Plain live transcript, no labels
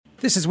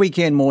This is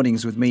Weekend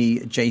Mornings with me,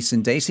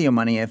 Jason Dacey, on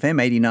Money FM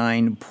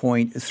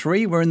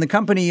 89.3. We're in the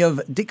company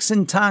of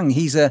Dickson Tang.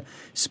 He's a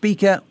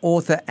speaker,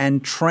 author,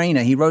 and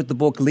trainer. He wrote the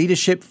book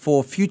Leadership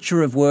for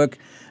Future of Work,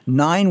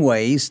 9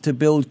 Ways to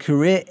Build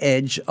Career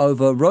Edge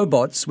Over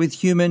Robots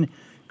with Human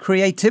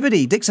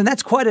Creativity. Dickson,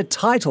 that's quite a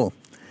title.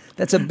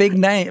 That's a big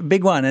name,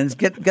 big one, and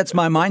it gets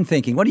my mind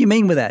thinking. What do you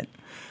mean with that?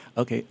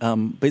 Okay,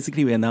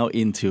 basically we are now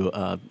into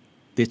a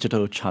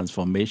digital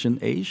transformation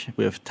age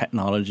with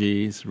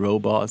technologies,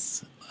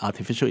 robots,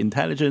 artificial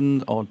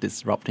intelligence, all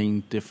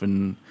disrupting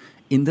different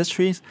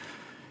industries.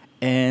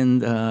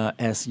 And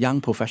as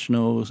young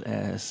professionals,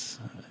 as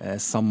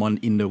someone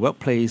in the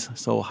workplace,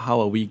 so how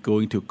are we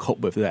going to cope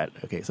with that?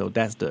 Okay, so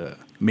that's the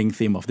main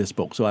theme of this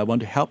book. So I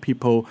want to help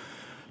people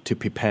to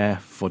prepare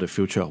for the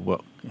future of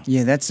work.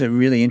 Yeah, that's a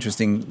really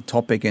interesting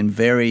topic and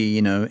very,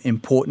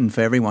 important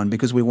for everyone,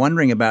 because we're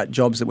wondering about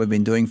jobs that we've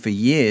been doing for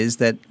years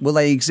that will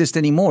they exist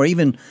anymore?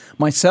 Even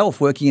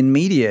myself working in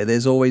media,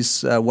 there's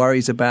always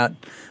worries about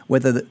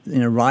whether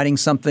writing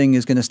something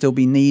is going to still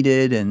be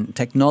needed, and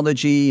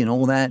technology and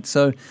all that.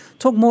 So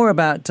talk more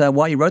about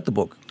why you wrote the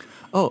book.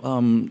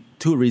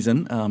 Two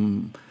reasons.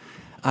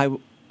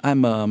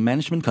 I'm a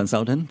management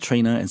consultant,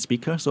 trainer, and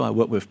speaker. So I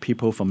work with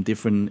people from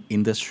different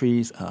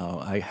industries.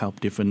 I help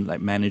different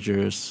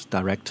managers,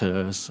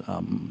 directors,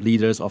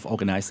 leaders of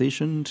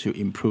organizations to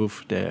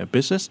improve their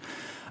business.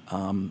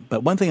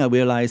 But one thing I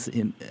realized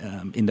in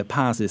the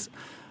past is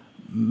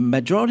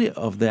majority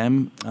of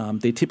them,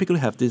 they typically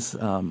have this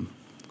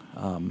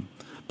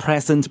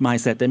present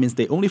mindset. That means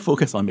they only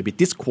focus on maybe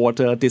this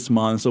quarter, this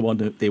month. So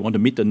they want to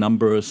meet the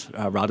numbers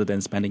rather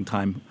than spending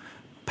time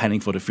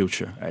planning for the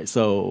future, right?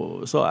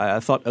 So I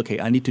thought, okay,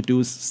 I need to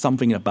do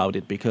something about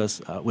it,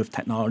 because with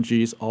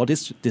technologies, all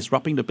this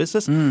disrupting the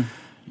business,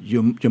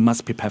 you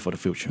must prepare for the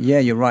future. Yeah,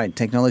 you're right.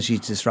 Technology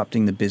is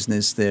disrupting the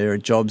business. There are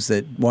jobs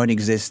that won't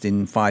exist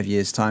in 5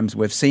 years' time.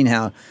 We've seen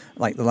how,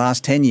 like the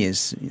last 10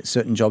 years,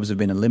 certain jobs have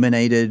been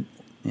eliminated.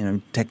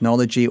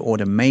 Technology,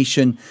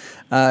 automation.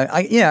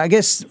 I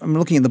guess I'm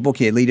looking at the book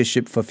here,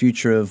 Leadership for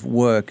Future of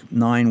Work,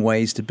 9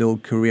 Ways to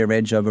Build Career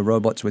Edge Over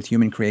Robots with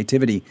Human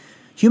Creativity.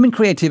 Human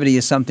creativity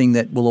is something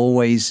that will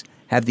always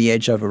have the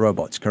edge over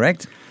robots,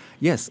 correct?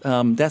 Yes,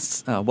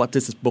 that's what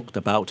this is book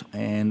about.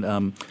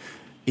 And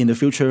in the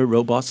future,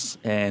 robots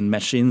and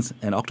machines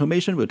and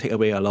automation will take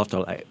away a lot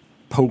of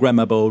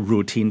programmable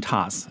routine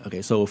tasks.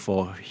 Okay, so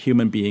for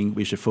human being,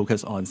 we should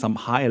focus on some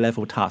higher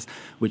level tasks,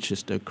 which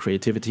is the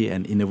creativity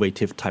and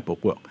innovative type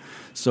of work.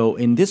 So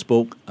in this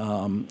book,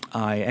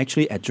 I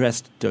actually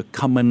addressed the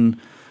common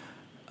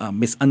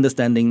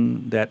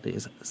misunderstanding that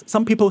is,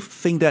 some people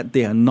think that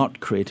they are not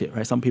creative,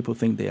 right? Some people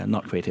think they are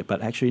not creative,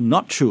 but actually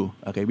not true.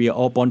 Okay, we are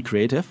all born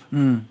creative,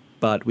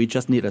 but we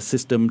just need a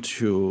system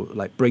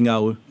to bring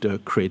out the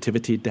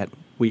creativity that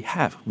we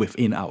have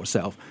within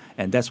ourselves.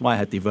 And that's why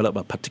I developed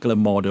a particular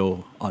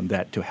model on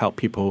that to help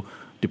people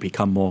to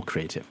become more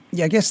creative.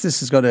 Yeah, I guess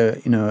this has got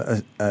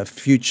a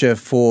future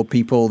for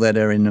people that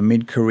are in a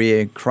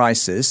mid-career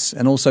crisis,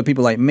 and also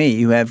people like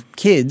me who have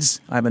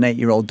kids. I have an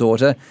 8-year-old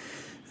daughter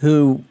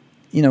who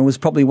was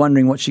probably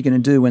wondering what she's going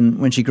to do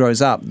when she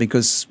grows up,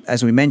 because,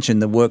 as we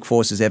mentioned, the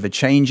workforce is ever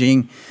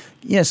changing.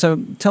 Yeah, so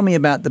tell me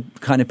about the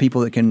kind of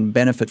people that can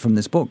benefit from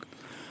this book.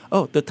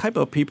 Oh, the type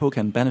of people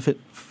can benefit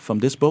from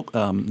this book.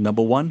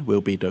 Number one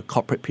will be the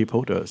corporate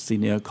people, the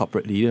senior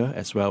corporate leader,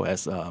 as well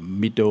as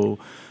middle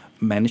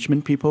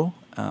management people.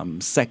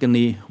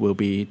 Secondly, will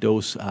be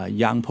those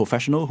young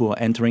professionals who are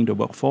entering the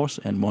workforce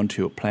and want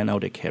to plan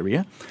out their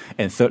career.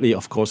 And thirdly,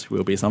 of course,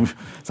 will be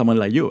someone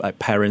like you,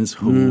 parents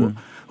who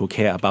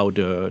care about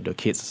the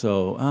kids.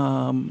 So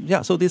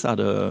so these are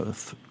the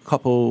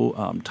couple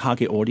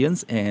target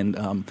audience.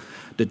 And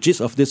the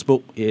gist of this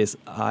book is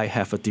I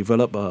have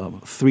developed a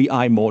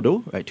 3I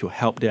model, right, to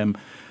help them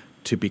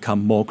to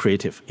become more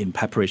creative in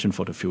preparation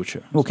for the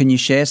future. Well, can you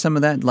share some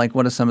of that?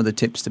 What are some of the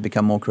tips to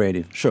become more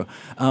creative? Sure.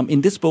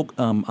 In this book,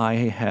 I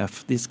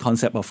have this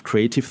concept of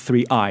creative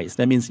 3Is.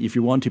 That means if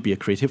you want to be a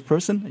creative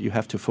person, you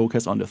have to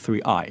focus on the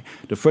 3I.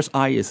 The first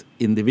I is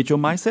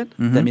individual mindset.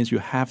 That means you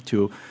have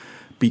to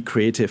be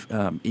creative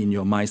in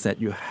your mindset.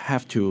 You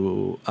have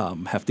to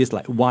have this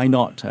why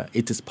not?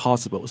 It is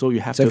possible. So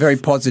you have to very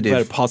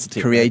positive,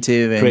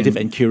 creative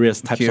and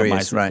curious types of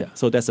mindset. Right. Yeah.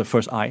 So that's the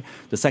first I.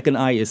 The second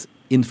I is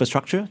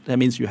infrastructure. That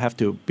means you have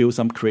to build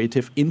some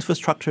creative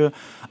infrastructure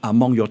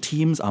among your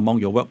teams, among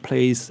your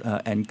workplace,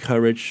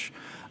 encourage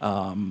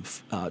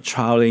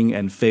trialing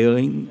and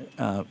failing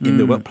in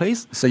the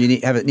workplace. So you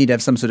need to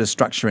have some sort of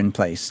structure in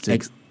place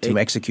to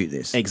execute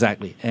this.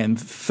 Exactly. And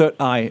the third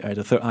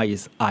I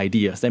is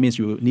ideas. That means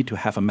you need to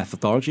have a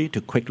methodology to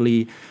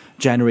quickly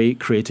generate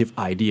creative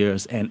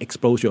ideas and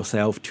expose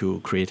yourself to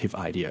creative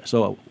ideas.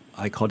 So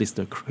I call this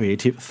the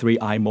creative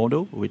 3I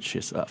model, which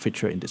is a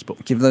feature in this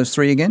book. Give those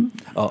three again.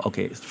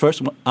 Okay.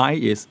 First one, I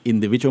is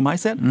individual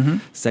mindset.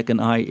 Second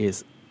I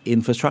is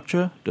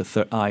infrastructure. The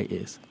third I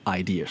is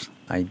ideas.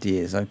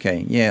 Ideas,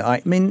 okay. Yeah,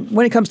 I mean,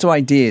 when it comes to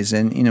ideas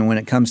and, when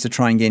it comes to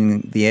trying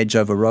getting the edge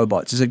over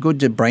robots, is it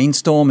good to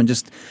brainstorm and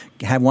just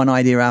have one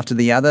idea after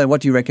the other?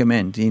 What do you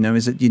recommend?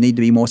 Is it you need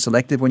to be more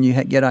selective when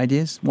you get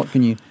ideas? What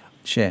can you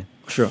share?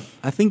 Sure.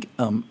 I think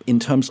in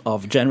terms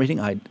of generating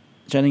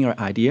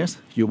ideas,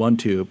 you want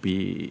to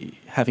be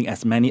having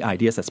as many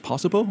ideas as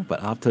possible.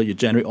 But after you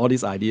generate all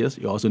these ideas,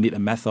 you also need a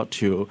method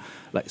to,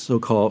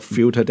 so-called,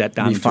 filter that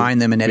down. Refine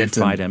them and edit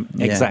them.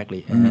 Yeah.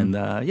 Exactly. And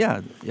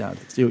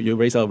So you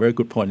raise a very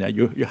good point.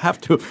 You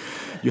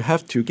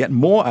have to get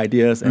more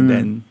ideas, and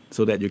then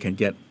so that you can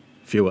get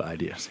fewer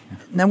ideas.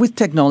 Now, with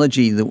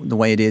technology, the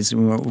way it is,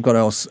 we've got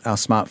our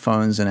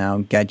smartphones and our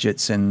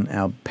gadgets and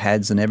our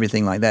pads and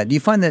everything like that. Do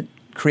you find that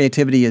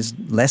creativity is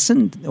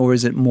lessened, or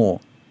is it more?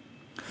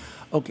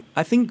 Okay,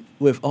 I think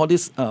with all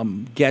this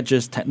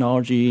gadgets,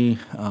 technology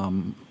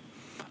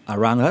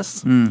around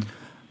us,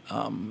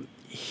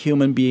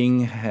 human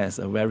being has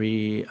a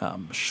very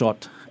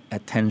short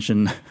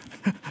attention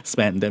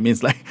span. That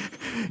means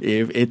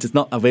if it is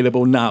not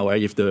available now,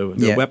 right, if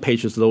the web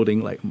page is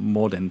loading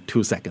more than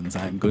 2 seconds,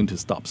 I'm going to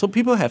stop. So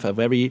people have a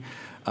very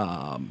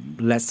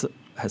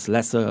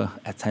lesser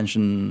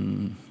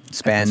attention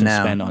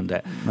span on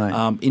that.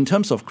 Right. In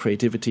terms of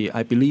creativity,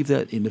 I believe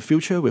that in the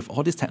future, with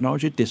all this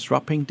technology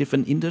disrupting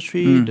different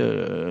industry,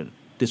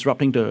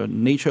 disrupting the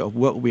nature of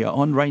work we are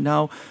on right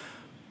now,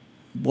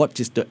 what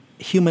is the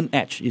human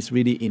edge is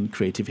really in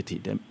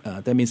creativity.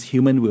 That means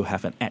human will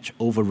have an edge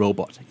over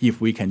robot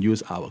if we can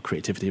use our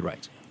creativity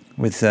right.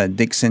 With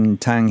Dickson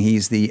Tang,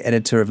 he's the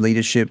editor of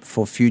Leadership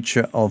for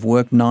Future of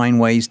Work, 9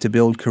 Ways to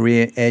Build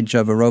Career Edge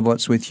Over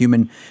Robots with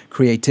Human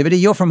Creativity.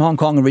 You're from Hong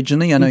Kong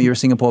originally. I know you're a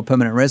Singapore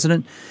permanent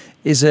resident.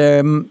 Is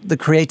the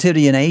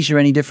creativity in Asia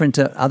any different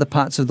to other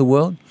parts of the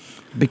world?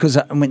 Because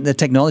the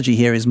technology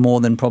here is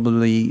more than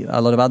probably a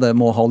lot of other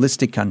more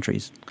holistic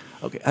countries.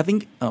 Okay, I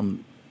think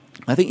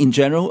in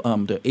general,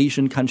 the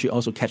Asian country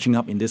also catching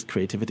up in this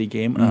creativity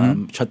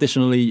game.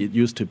 Traditionally, it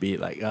used to be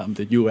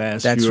the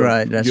US,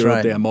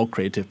 Europe, they are more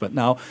creative. But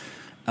now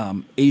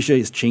Asia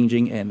is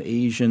changing and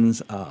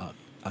Asians are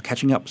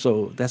catching up.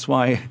 So that's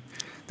why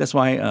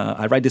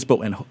I write this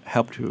book and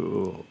help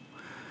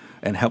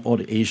all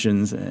the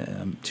Asians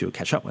to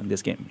catch up on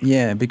this game.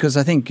 Yeah, because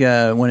I think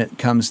when it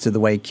comes to the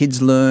way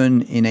kids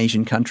learn in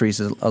Asian countries,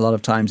 a lot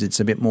of times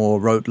it's a bit more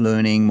rote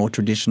learning, more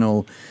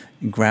traditional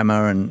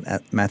grammar and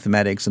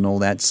mathematics and all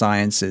that,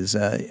 sciences.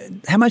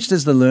 How much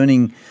does the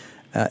learning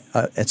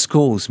at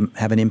schools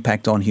have an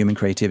impact on human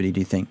creativity, do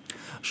you think?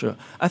 Sure.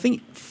 I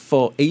think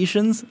for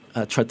Asians,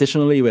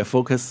 traditionally we're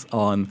focused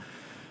on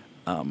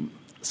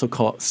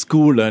so-called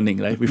school learning.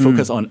 Right? We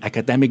focus on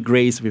academic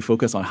grades. We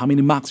focus on how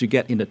many marks you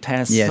get in the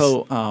test. Yes.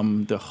 So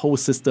the whole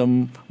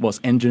system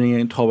was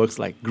engineering towards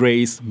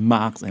grades,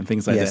 marks, and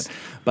things like that.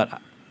 But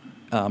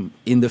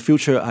in the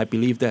future, I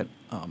believe that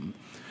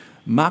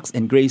marks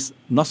and grades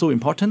not so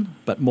important,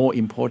 but more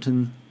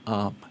important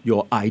are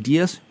your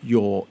ideas,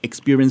 your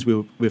experience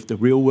with the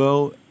real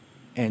world,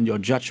 and your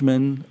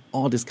judgment.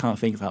 All these kind of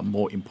things are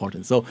more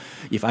important. So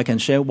if I can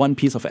share one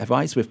piece of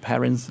advice with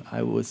parents,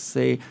 I would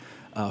say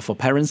for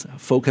parents,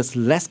 focus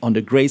less on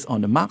the grades,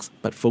 on the marks,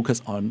 but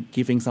focus on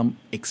giving some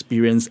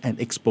experience and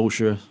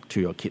exposure to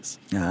your kids.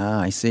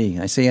 I see.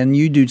 And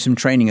you do some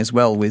training as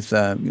well with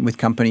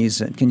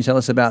companies. Can you tell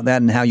us about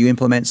that and how you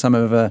implement some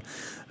of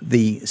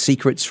the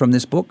secrets from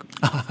this book?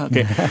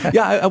 Okay.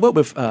 Yeah, I work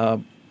with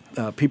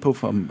people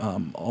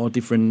from all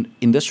different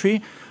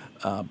industry.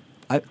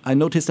 I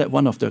noticed that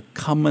one of the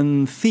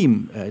common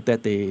theme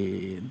that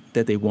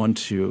they want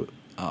to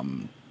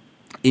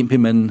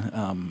implement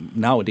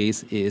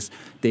nowadays is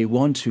they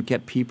want to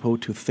get people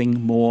to think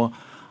more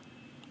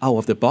out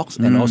of the box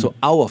and also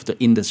out of the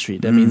industry.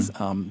 That means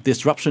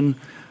disruption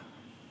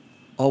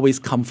always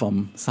come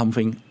from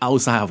something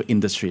outside of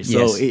industry. So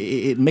Yes.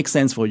 it makes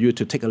sense for you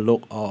to take a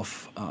look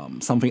of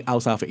something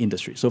outside of the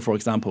industry. So for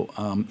example,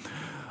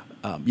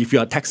 if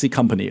you're a taxi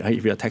company, right?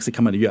 If you're a taxi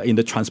company, you're in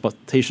the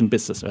transportation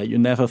business, right? You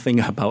never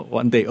think about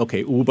one day, okay,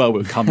 Uber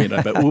will come in,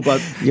 right? But Uber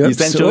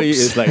essentially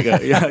is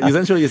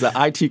essentially is an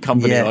IT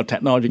company or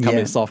technology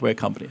company, software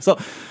company. So,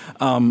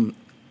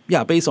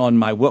 based on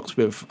my works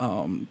with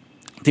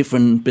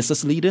different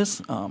business leaders,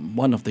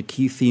 one of the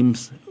key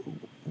themes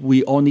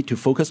we all need to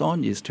focus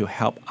on is to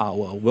help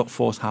our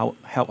workforce,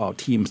 help our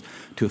teams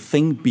to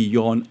think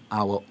beyond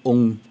our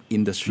own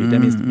industry. That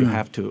means you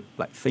have to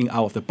think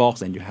out of the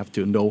box and you have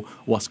to know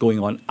what's going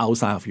on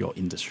outside of your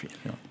industry.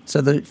 Yeah.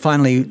 So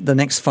finally, the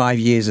next 5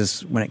 years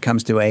is when it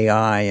comes to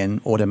AI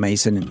and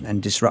automation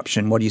and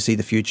disruption. What do you see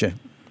the future?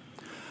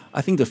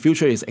 I think the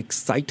future is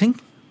exciting,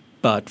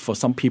 but for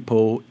some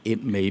people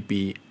it may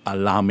be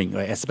alarming,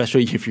 right?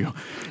 Especially if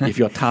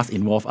your task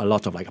involve a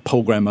lot of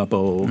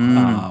programmable,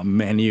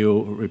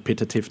 manual,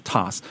 repetitive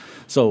tasks.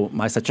 So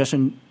my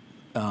suggestion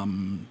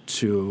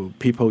to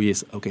people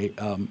is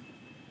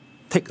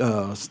take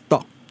a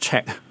stock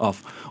check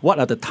of what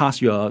are the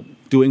tasks you are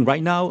doing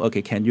right now.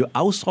 Okay, can you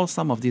outsource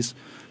some of this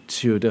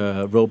to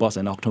the robots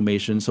and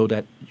automation so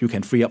that you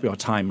can free up your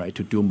time, right,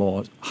 to do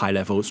more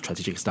high-level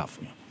strategic stuff?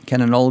 Can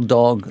an old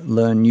dog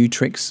learn new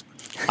tricks?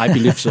 I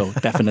believe so,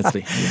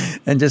 definitely.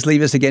 And just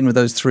leave us again with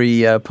those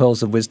three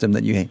pearls of wisdom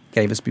that you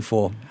gave us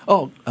before.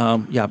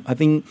 I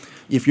think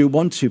if you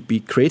want to be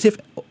creative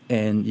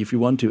and if you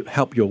want to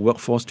help your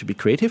workforce to be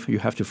creative, you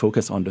have to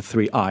focus on the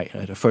 3 I.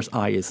 The first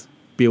I is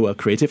build a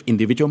creative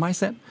individual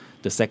mindset.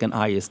 The second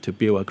I is to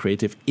build a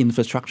creative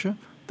infrastructure.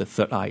 The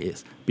third I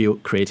is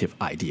build creative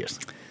ideas.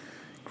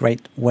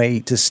 Great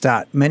way to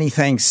start. Many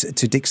thanks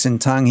to Dickson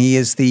Tang. He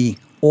is the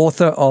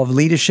author of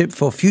Leadership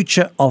for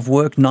Future of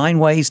Work, 9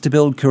 Ways to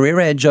Build Career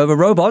Edge Over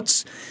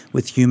Robots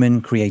with Human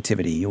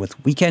Creativity. You're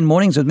with Weekend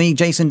Mornings with me,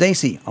 Jason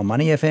Dacey, on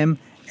Money FM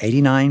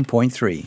 89.3.